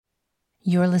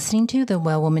You're listening to the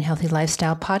Well Woman Healthy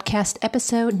Lifestyle Podcast,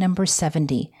 episode number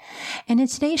 70. And in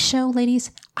today's show, ladies,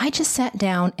 I just sat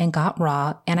down and got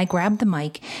raw and I grabbed the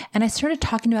mic and I started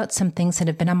talking about some things that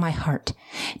have been on my heart,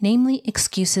 namely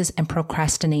excuses and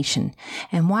procrastination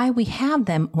and why we have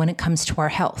them when it comes to our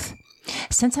health.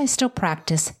 Since I still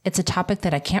practice, it's a topic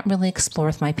that I can't really explore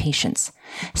with my patients.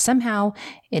 Somehow,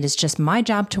 it is just my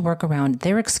job to work around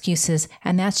their excuses,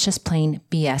 and that's just plain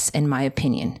BS in my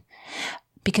opinion.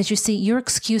 Because you see, your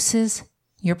excuses,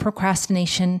 your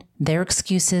procrastination, their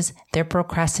excuses, their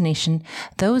procrastination,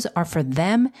 those are for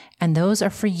them and those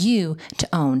are for you to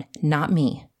own, not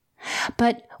me.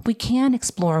 But we can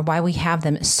explore why we have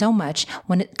them so much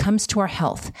when it comes to our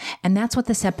health. And that's what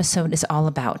this episode is all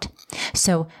about.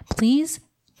 So please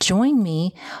join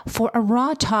me for a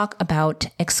raw talk about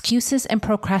excuses and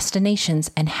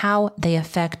procrastinations and how they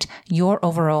affect your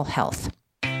overall health.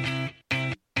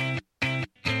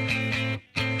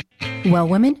 Well,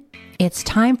 women, it's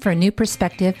time for a new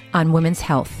perspective on women's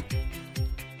health.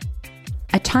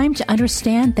 A time to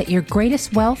understand that your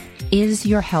greatest wealth is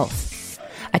your health.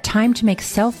 A time to make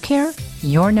self-care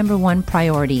your number one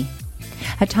priority.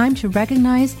 A time to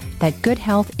recognize that good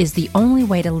health is the only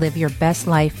way to live your best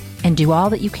life and do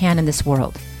all that you can in this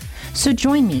world. So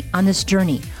join me on this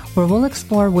journey where we'll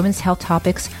explore women's health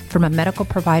topics from a medical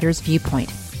provider's viewpoint,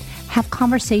 have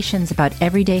conversations about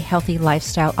everyday healthy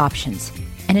lifestyle options,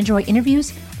 and enjoy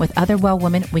interviews with other well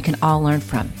women we can all learn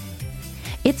from.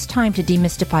 It's time to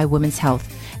demystify women's health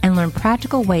and learn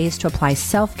practical ways to apply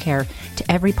self-care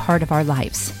to every part of our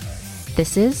lives.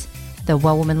 This is the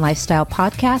Well Woman Lifestyle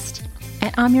Podcast,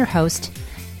 and I'm your host,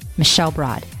 Michelle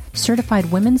Broad,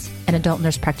 certified women's and adult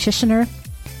nurse practitioner,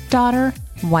 daughter,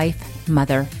 wife,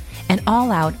 mother, and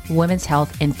all-out women's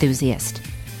health enthusiast.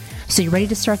 So you ready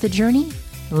to start the journey?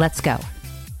 Let's go.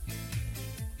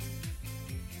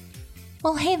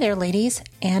 Well, hey there, ladies,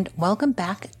 and welcome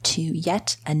back to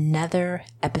yet another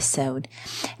episode.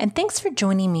 And thanks for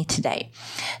joining me today.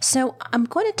 So I'm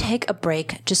going to take a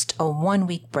break, just a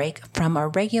 1-week break from our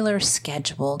regular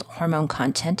scheduled hormone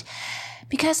content,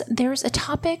 because there's a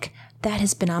topic that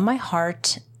has been on my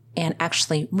heart and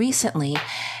actually recently,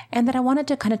 and that I wanted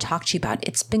to kind of talk to you about.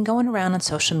 It's been going around on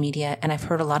social media, and I've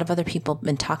heard a lot of other people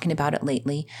been talking about it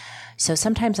lately. So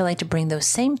sometimes I like to bring those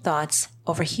same thoughts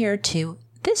over here to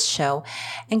this show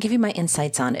and give you my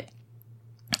insights on it.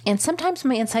 And sometimes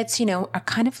my insights, are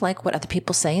kind of like what other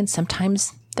people say, and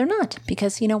sometimes they're not,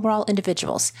 because, we're all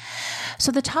individuals.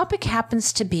 So the topic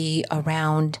happens to be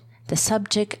around the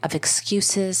subject of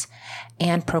excuses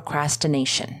and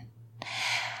procrastination.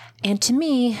 And to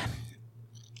me,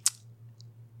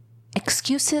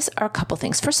 excuses are a couple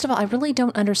things. First of all, I really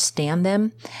don't understand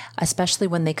them, especially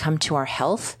when they come to our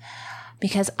health,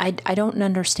 because I don't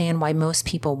understand why most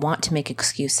people want to make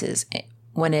excuses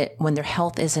when their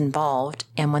health is involved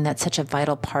and when that's such a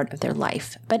vital part of their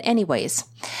life. But anyways,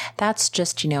 that's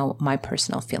just, my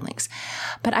personal feelings.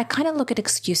 But I kind of look at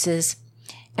excuses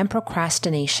and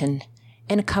procrastination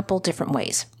in a couple different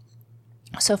ways.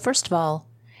 So first of all,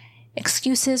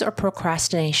 excuses or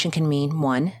procrastination can mean,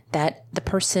 one, that the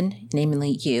person,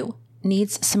 namely you,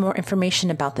 needs some more information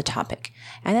about the topic.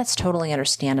 And that's totally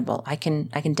understandable. I can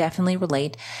definitely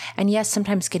relate. And yes,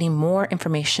 sometimes getting more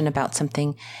information about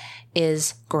something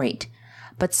is great.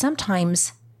 But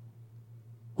sometimes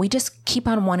we just keep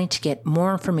on wanting to get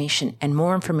more information and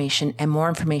more information and more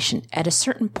information. At a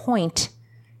certain point,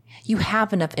 you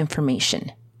have enough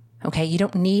information. Okay? You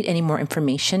don't need any more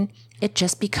information. It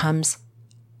just becomes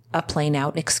a plain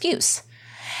out excuse.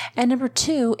 And number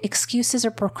two, excuses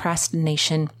or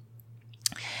procrastination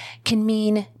can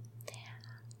mean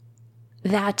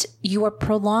that you are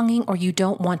prolonging or you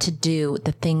don't want to do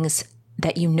the things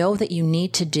that you know that you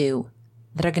need to do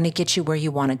that are going to get you where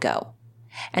you want to go.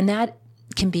 And that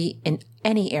can be in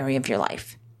any area of your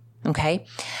life. Okay?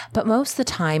 But most of the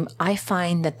time, I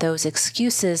find that those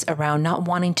excuses around not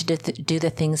wanting to do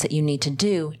the things that you need to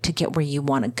do to get where you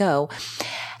want to go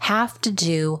have to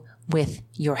do with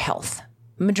your health.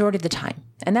 Majority of the time.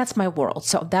 And that's my world.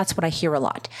 So that's what I hear a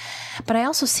lot. But I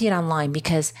also see it online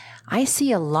because I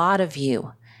see a lot of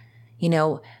you,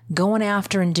 going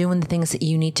after and doing the things that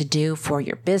you need to do for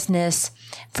your business,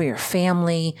 for your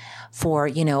family, for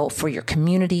your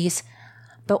communities.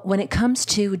 But when it comes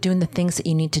to doing the things that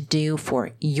you need to do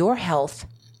for your health,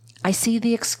 I see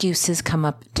the excuses come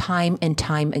up time and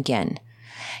time again.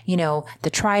 The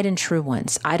tried and true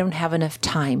ones. I don't have enough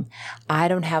time. I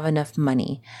don't have enough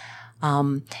money.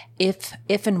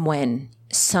 If and when,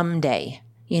 someday,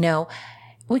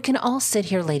 we can all sit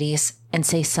here, ladies, and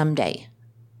say someday.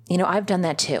 I've done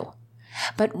that too.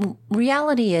 But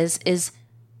reality is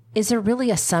there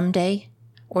really a someday?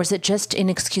 Or is it just an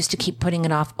excuse to keep putting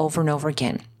it off over and over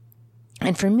again?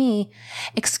 And for me,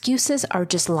 excuses are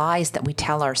just lies that we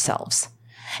tell ourselves.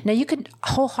 Now, you could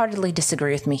wholeheartedly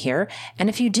disagree with me here. And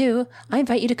if you do, I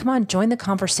invite you to come on, join the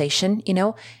conversation.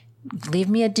 Leave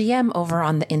me a DM over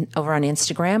on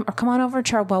Instagram, or come on over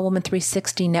to our Well Woman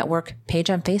 360 Network page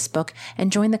on Facebook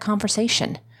and join the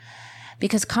conversation.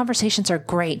 Because conversations are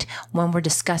great when we're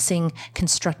discussing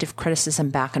constructive criticism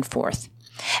back and forth.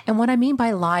 And what I mean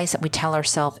by lies that we tell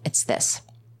ourselves, it's this.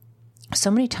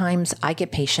 So many times I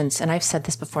get patients, and I've said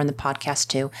this before in the podcast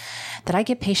too, that I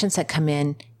get patients that come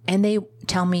in and they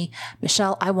tell me,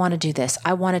 Michelle, I want to do this.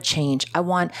 I want to change. I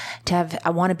want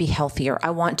to be healthier. I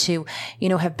want to,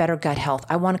 have better gut health.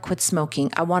 I want to quit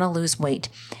smoking. I want to lose weight.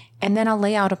 And then I'll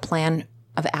lay out a plan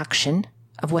of action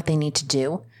of what they need to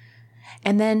do.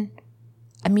 And then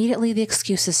immediately the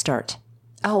excuses start.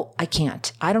 Oh, I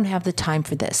can't. I don't have the time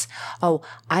for this. Oh,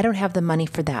 I don't have the money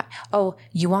for that. Oh,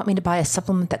 you want me to buy a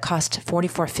supplement that costs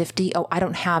 $44.50? Oh, I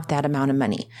don't have that amount of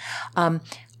money.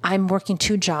 I'm working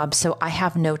 2 jobs, so I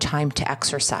have no time to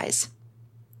exercise.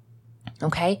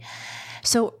 Okay?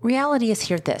 So reality is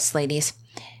here this, ladies.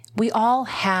 We all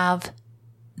have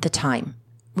the time.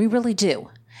 We really do.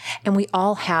 And we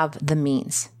all have the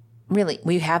means. Really,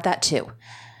 we have that too.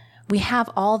 We have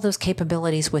all those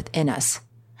capabilities within us.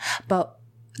 But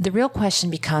the real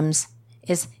question becomes,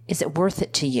 is it worth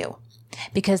it to you?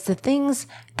 Because the things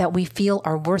that we feel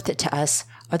are worth it to us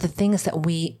are the things that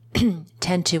we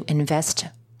tend to invest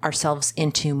ourselves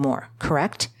into more,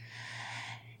 correct?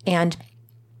 And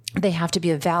they have to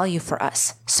be a value for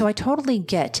us. So I totally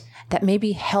get that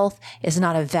maybe health is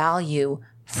not a value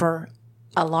for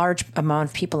a large amount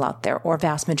of people out there, or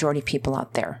vast majority of people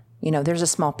out there. There's a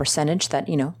small percentage that,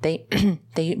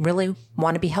 they really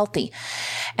want to be healthy.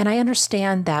 And I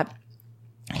understand that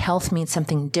health means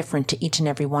something different to each and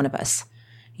every one of us,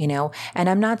 and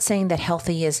I'm not saying that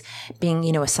healthy is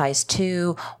being, a size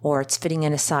 2, or it's fitting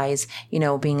in a size,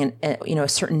 being a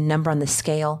certain number on the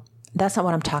scale. That's not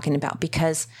what I'm talking about,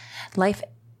 because life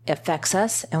affects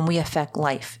us and we affect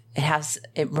life.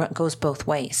 It goes both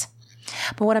ways.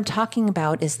 But what I'm talking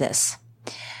about is this.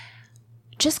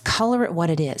 Just color it what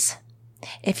it is.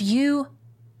 If you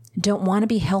don't want to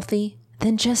be healthy,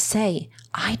 then just say,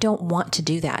 I don't want to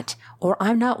do that, or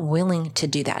I'm not willing to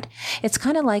do that. It's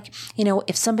kind of like,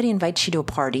 if somebody invites you to a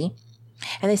party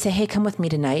and they say, hey, come with me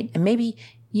tonight, and maybe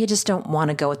you just don't want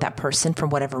to go with that person for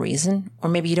whatever reason, or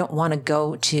maybe you don't want to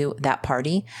go to that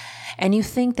party, and you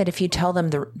think that if you tell them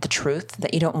the truth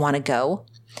that you don't want to go,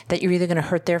 that you're either going to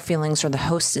hurt their feelings or the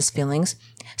host's feelings.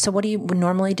 So what do you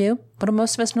normally do? What do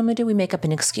most of us normally do? We make up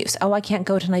an excuse. Oh, I can't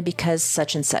go tonight because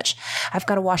such and such. I've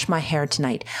got to wash my hair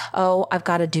tonight. Oh, I've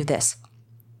got to do this.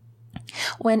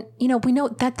 When, we know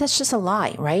that that's just a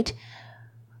lie, right?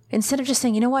 Instead of just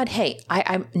saying, you know what? Hey,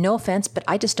 I'm no offense, but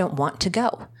I just don't want to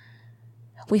go.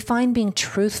 We find being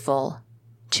truthful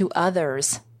to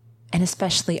others, and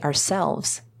especially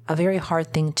ourselves, a very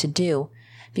hard thing to do,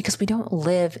 because we don't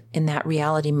live in that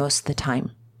reality most of the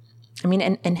time. I mean,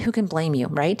 and who can blame you,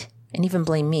 right? And even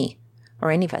blame me,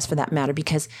 or any of us for that matter,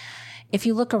 because if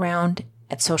you look around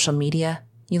at social media,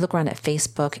 you look around at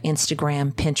Facebook,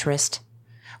 Instagram, Pinterest,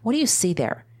 what do you see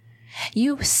there?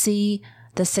 You see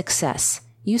the success.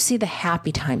 You see the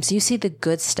happy times. You see the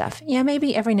good stuff. Yeah,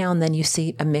 maybe every now and then you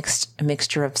see a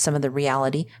mixture of some of the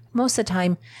reality. Most of the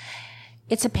time,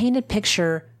 it's a painted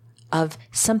picture of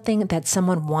something that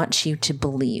someone wants you to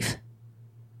believe.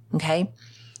 Okay?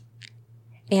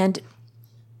 And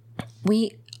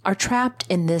we are trapped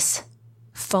in this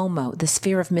FOMO, this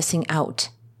fear of missing out.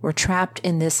 We're trapped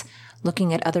in this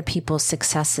looking at other people's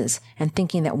successes and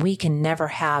thinking that we can never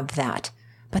have that.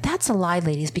 But that's a lie,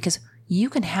 ladies, because you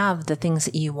can have the things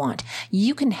that you want.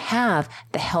 You can have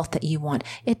the health that you want.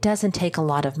 It doesn't take a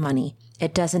lot of money.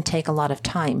 It doesn't take a lot of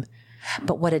time.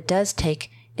 But what it does take,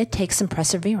 it takes some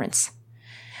perseverance.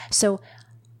 So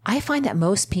I find that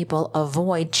most people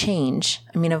avoid change.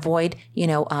 They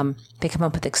come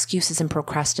up with excuses and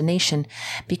procrastination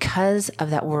because of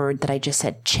that word that I just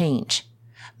said, change.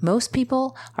 Most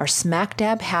people are smack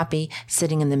dab happy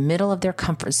sitting in the middle of their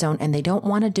comfort zone, and they don't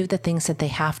want to do the things that they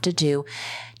have to do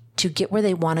to get where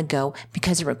they want to go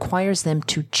because it requires them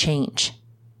to change.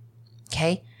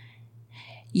 Okay?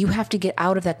 You have to get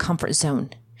out of that comfort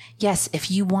zone. Yes, if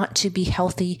you want to be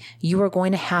healthy, you are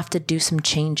going to have to do some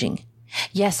changing.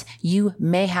 Yes, you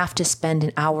may have to spend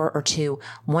an hour or two,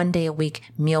 1 day a week,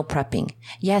 meal prepping.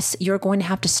 Yes, you're going to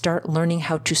have to start learning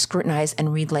how to scrutinize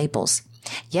and read labels.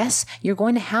 Yes, you're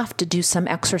going to have to do some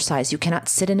exercise. You cannot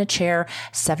sit in a chair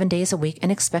 7 days a week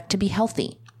and expect to be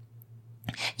healthy.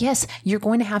 Yes, you're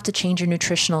going to have to change your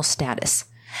nutritional status.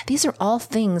 These are all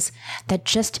things that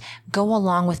just go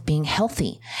along with being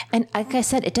healthy. And like I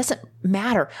said, it doesn't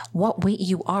matter what weight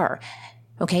you are.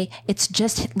 Okay. It's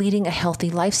just leading a healthy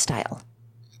lifestyle.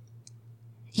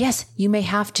 Yes, you may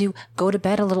have to go to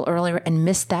bed a little earlier and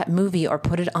miss that movie or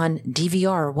put it on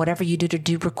DVR or whatever you do to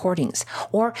do recordings.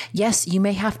 Or yes, you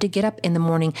may have to get up in the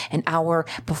morning an hour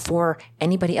before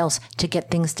anybody else to get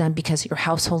things done because your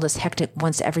household is hectic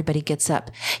once everybody gets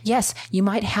up. Yes, you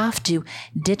might have to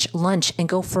ditch lunch and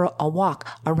go for a walk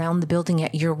around the building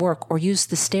at your work or use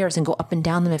the stairs and go up and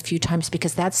down them a few times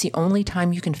because that's the only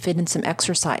time you can fit in some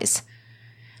exercise.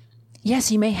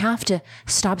 Yes, you may have to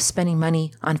stop spending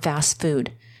money on fast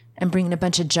food and bringing a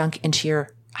bunch of junk into your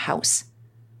house.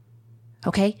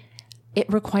 Okay?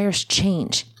 It requires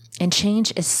change, and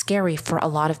change is scary for a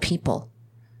lot of people.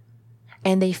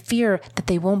 And they fear that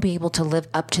they won't be able to live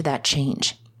up to that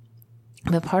change.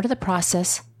 But part of the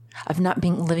process of not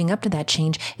living up to that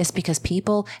change is because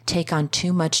people take on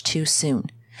too much too soon.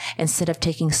 Instead of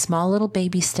taking small little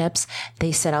baby steps,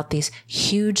 they set out these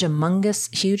huge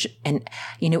and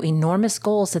enormous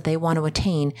goals that they want to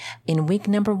attain in week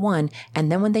number 1.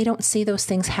 And then when they don't see those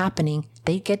things happening,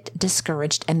 they get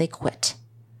discouraged and they quit.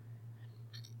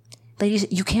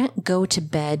 Ladies, you can't go to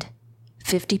bed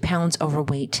 50 pounds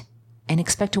overweight and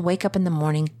expect to wake up in the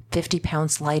morning 50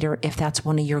 pounds lighter if that's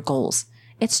one of your goals.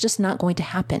 It's just not going to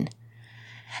happen.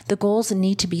 The goals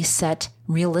need to be set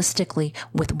realistically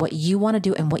with what you want to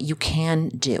do and what you can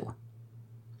do.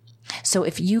 So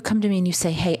if you come to me and you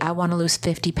say, hey, I want to lose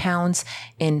 50 pounds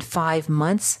in 5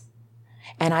 months,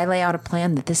 and I lay out a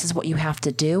plan that this is what you have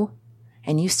to do,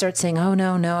 and you start saying, oh,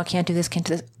 no, I can't do this,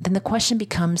 then the question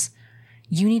becomes,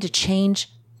 you need to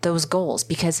change those goals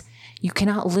because you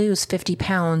cannot lose 50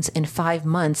 pounds in 5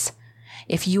 months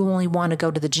if you only want to go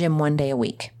to the gym 1 day a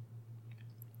week.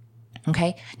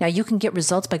 Okay. Now you can get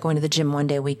results by going to the gym 1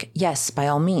 day a week. Yes, by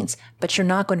all means, but you're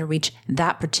not going to reach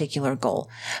that particular goal.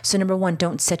 So number 1,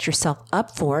 don't set yourself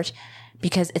up for it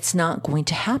because it's not going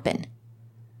to happen.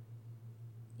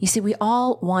 You see, we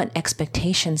all want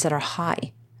expectations that are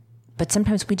high, but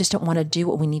sometimes we just don't want to do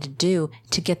what we need to do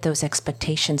to get those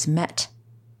expectations met.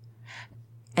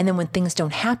 And then when things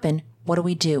don't happen, what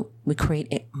do? We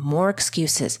create more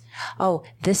excuses. Oh,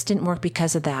 this didn't work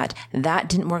because of that. That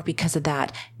didn't work because of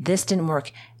that. This didn't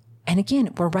work. And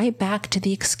again, we're right back to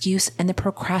the excuse and the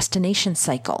procrastination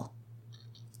cycle.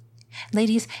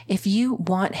 Ladies, if you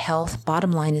want health,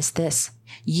 bottom line is this.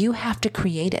 You have to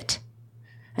create it.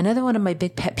 Another one of my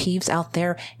big pet peeves out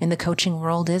there in the coaching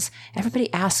world is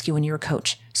everybody asks you when you're a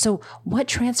coach, so what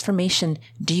transformation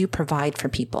do you provide for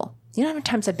people? You know how many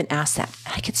times I've been asked that?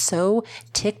 I get so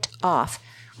ticked off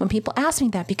when people ask me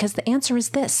that because the answer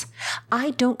is this.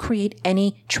 I don't create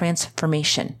any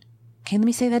transformation. Okay, let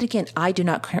me say that again. I do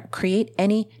not create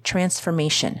any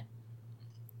transformation.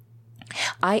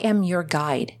 I am your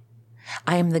guide.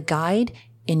 I am the guide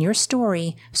in your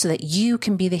story so that you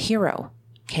can be the hero.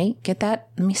 Okay, get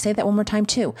that? Let me say that one more time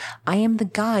too. I am the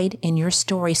guide in your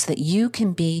story so that you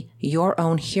can be your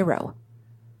own hero.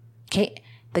 Okay.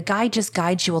 The guide just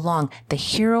guides you along. The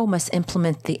hero must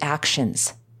implement the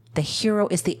actions. The hero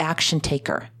is the action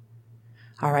taker.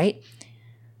 All right.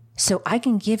 So I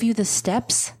can give you the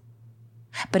steps,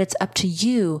 but it's up to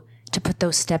you to put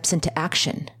those steps into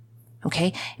action.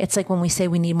 Okay. It's like when we say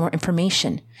we need more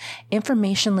information.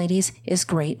 Information, ladies, is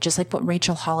great. Just like what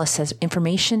Rachel Hollis says,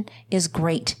 information is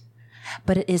great,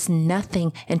 but it is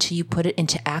nothing until you put it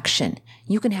into action.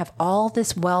 You can have all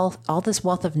this wealth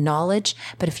of knowledge,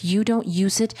 but if you don't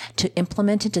use it to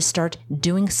implement it, to start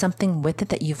doing something with it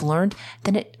that you've learned,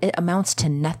 then it amounts to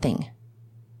nothing.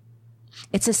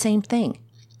 It's the same thing.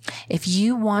 If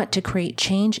you want to create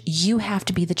change, you have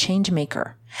to be the change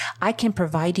maker. I can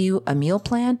provide you a meal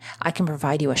plan. I can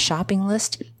provide you a shopping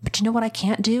list, but you know what I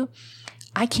can't do?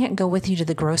 I can't go with you to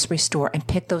the grocery store and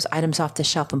pick those items off the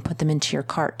shelf and put them into your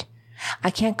cart.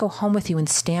 I can't go home with you and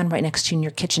stand right next to you in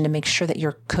your kitchen to make sure that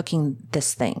you're cooking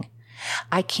this thing.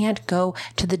 I can't go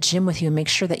to the gym with you and make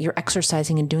sure that you're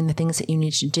exercising and doing the things that you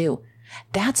need to do.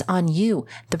 That's on you.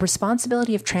 The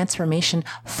responsibility of transformation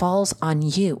falls on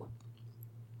you.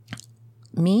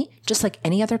 Me, just like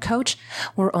any other coach,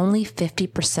 we're only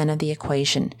 50% of the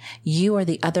equation. You are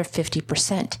the other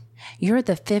 50%. You're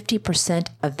the 50%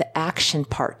 of the action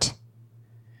part.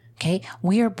 Okay?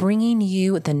 We are bringing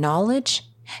you the knowledge.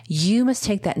 You must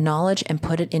take that knowledge and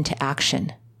put it into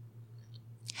action.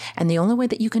 And the only way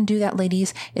that you can do that,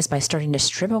 ladies, is by starting to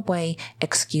strip away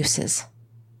excuses.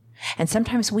 And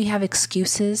sometimes we have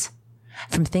excuses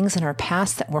from things in our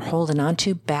past that we're holding on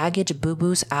to, baggage,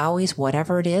 boo-boos, owies,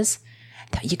 whatever it is,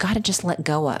 that you got to just let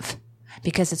go of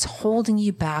because it's holding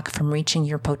you back from reaching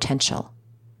your potential.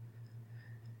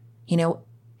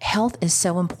 Health is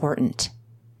so important,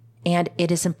 and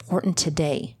it is important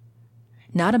today.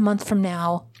 Not a month from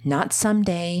now, not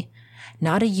someday,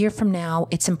 not a year from now.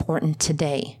 It's important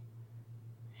today.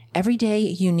 Every day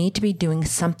you need to be doing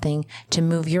something to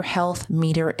move your health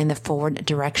meter in the forward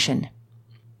direction.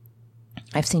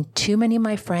 I've seen too many of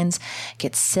my friends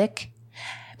get sick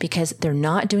because they're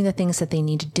not doing the things that they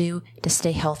need to do to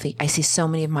stay healthy. I see so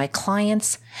many of my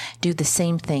clients do the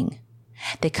same thing.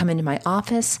 They come into my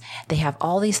office, they have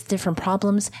all these different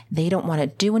problems. They don't want to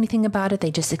do anything about it.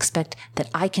 They just expect that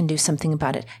I can do something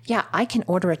about it. Yeah, I can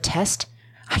order a test.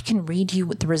 I can read you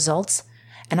the results,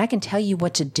 and I can tell you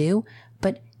what to do,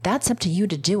 but that's up to you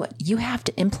to do it. You have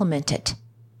to implement it.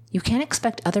 You can't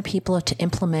expect other people to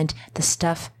implement the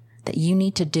stuff that you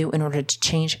need to do in order to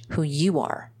change who you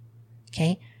are.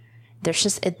 Okay? There's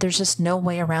just no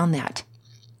way around that.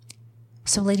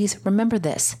 So ladies, remember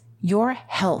this. Your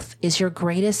health is your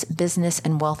greatest business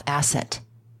and wealth asset.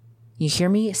 You hear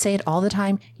me say it all the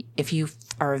time. If you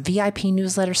are a VIP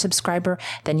newsletter subscriber,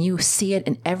 then you see it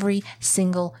in every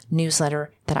single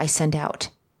newsletter that I send out.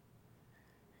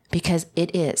 Because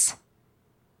it is.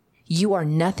 You are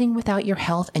nothing without your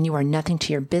health, and you are nothing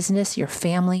to your business, your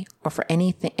family, or for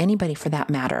anybody for that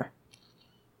matter.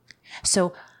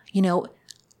 So,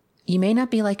 you may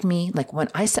not be like me. Like when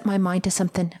I set my mind to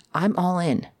something, I'm all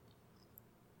in.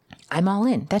 I'm all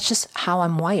in. That's just how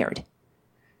I'm wired.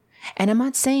 And I'm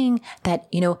not saying that,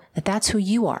 that's who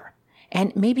you are.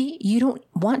 And maybe you don't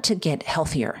want to get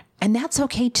healthier. And that's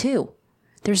okay too.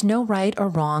 There's no right or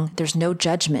wrong. There's no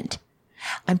judgment.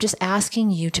 I'm just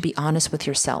asking you to be honest with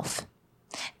yourself.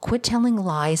 Quit telling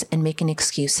lies and making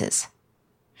excuses.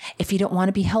 If you don't want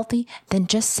to be healthy, then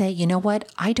just say, you know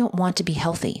what? I don't want to be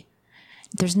healthy.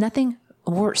 There's nothing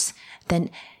worse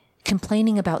than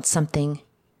complaining about something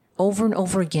over and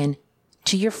over again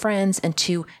to your friends and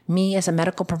to me as a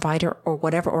medical provider or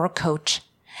whatever, or a coach,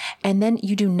 and then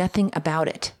you do nothing about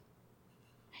it.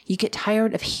 You get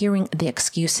tired of hearing the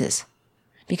excuses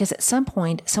because at some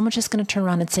point, someone's just going to turn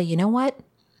around and say, you know what?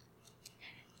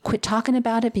 Quit talking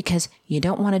about it because you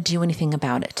don't want to do anything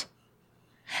about it.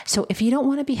 So if you don't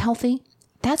want to be healthy,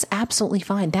 that's absolutely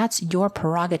fine. That's your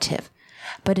prerogative.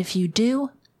 But if you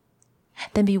do,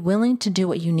 then be willing to do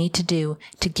what you need to do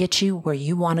to get you where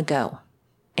you want to go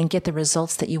and get the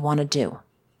results that you want to do.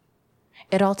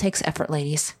 It all takes effort,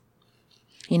 ladies.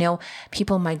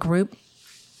 People in my group,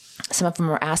 some of them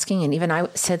were asking, and even I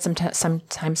said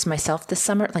sometimes myself this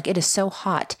summer, like it is so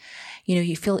hot.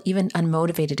 You feel even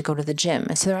unmotivated to go to the gym.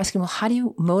 And so they're asking, well, how do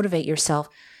you motivate yourself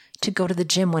to go to the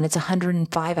gym when it's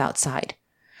 105 outside?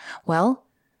 Well,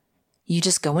 you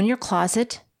just go in your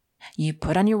closet, you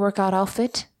put on your workout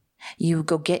outfit, you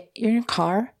go get in your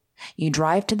car, you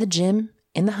drive to the gym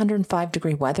in the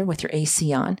 105-degree weather with your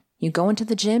AC on. You go into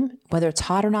the gym, whether it's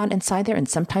hot or not inside there, and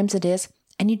sometimes it is,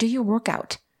 and you do your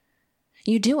workout.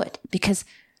 You do it because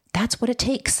that's what it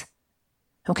takes.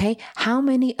 Okay? How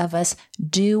many of us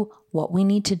do what we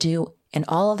need to do in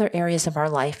all other areas of our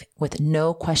life with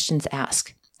no questions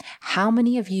asked? How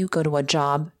many of you go to a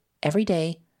job every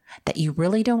day that you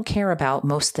really don't care about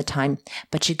most of the time,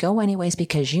 but you go anyways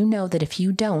because you know that if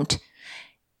you don't,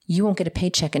 you won't get a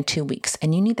paycheck in 2 weeks,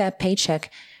 and you need that paycheck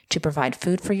to provide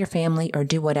food for your family or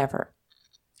do whatever.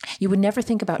 You would never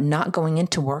think about not going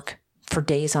into work for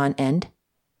days on end.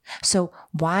 So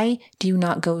why do you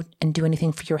not go and do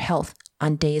anything for your health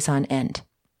on days on end?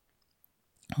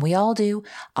 We all do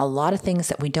a lot of things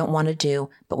that we don't want to do,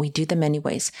 but we do them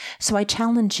anyways. So I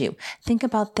challenge you, think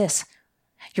about this.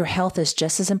 Your health is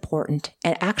just as important,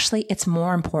 and actually it's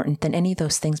more important than any of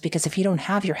those things, because if you don't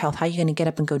have your health, how are you going to get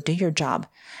up and go do your job?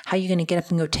 How are you going to get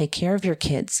up and go take care of your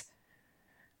kids?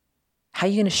 How are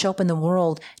you going to show up in the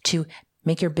world to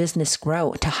make your business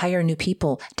grow, to hire new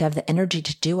people, to have the energy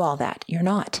to do all that? You're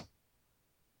not.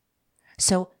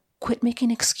 So quit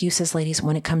making excuses, ladies,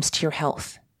 when it comes to your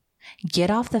health. Get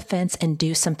off the fence and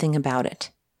do something about it.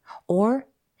 Or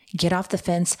get off the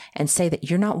fence and say that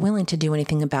you're not willing to do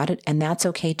anything about it, and that's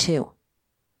okay too.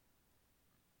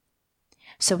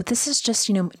 So this is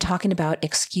just, talking about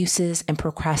excuses and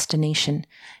procrastination,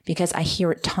 because I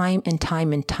hear it time and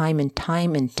time and time and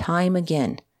time and time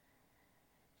again.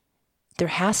 There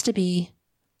has to be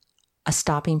a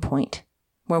stopping point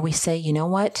where we say, you know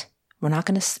what? We're not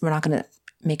going to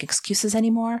make excuses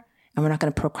anymore, and we're not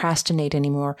going to procrastinate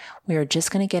anymore. We are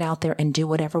just going to get out there and do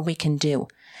whatever we can do.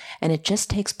 And it just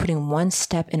takes putting one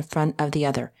step in front of the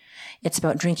other. It's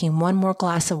about drinking one more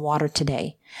glass of water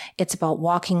today. It's about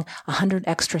walking 100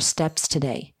 extra steps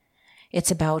today.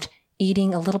 It's about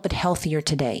eating a little bit healthier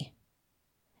today.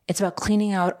 It's about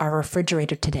cleaning out our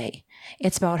refrigerator today.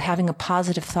 It's about having a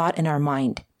positive thought in our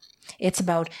mind. It's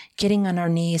about getting on our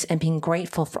knees and being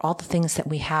grateful for all the things that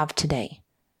we have today.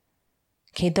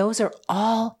 Okay, those are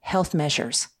all health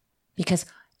measures because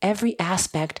every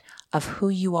aspect of who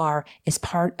you are is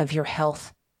part of your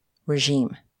health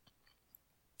regime.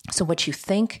 So what you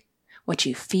think, what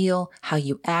you feel, how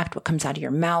you act, what comes out of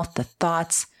your mouth, the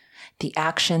thoughts, the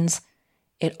actions,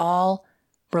 it all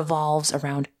revolves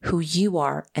around who you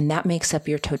are, and that makes up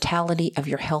your totality of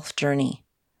your health journey.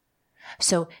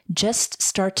 So just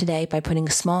start today by putting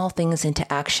small things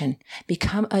into action.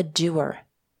 Become a doer,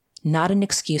 not an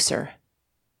excuser.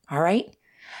 All right?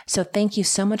 So thank you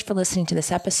so much for listening to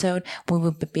this episode. We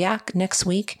will be back next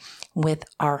week with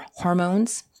our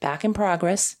hormones back in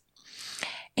progress.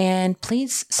 And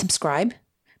please subscribe.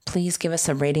 Please give us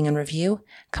a rating and review.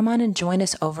 Come on and join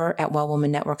us over at Well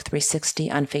Woman Network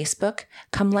 360 on Facebook.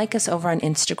 Come like us over on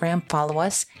Instagram. Follow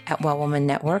us at Well Woman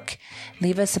Network.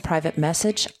 Leave us a private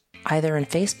message either in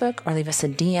Facebook or leave us a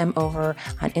DM over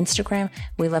on Instagram.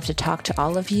 We love to talk to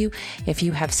all of you. If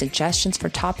you have suggestions for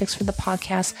topics for the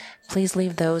podcast, please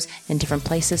leave those in different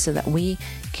places so that we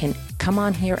can come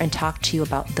on here and talk to you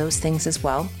about those things as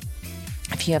well.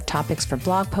 If you have topics for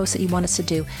blog posts that you want us to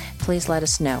do, please let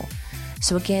us know.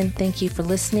 So again, thank you for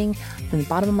listening. From the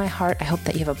bottom of my heart, I hope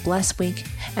that you have a blessed week,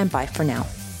 and bye for now.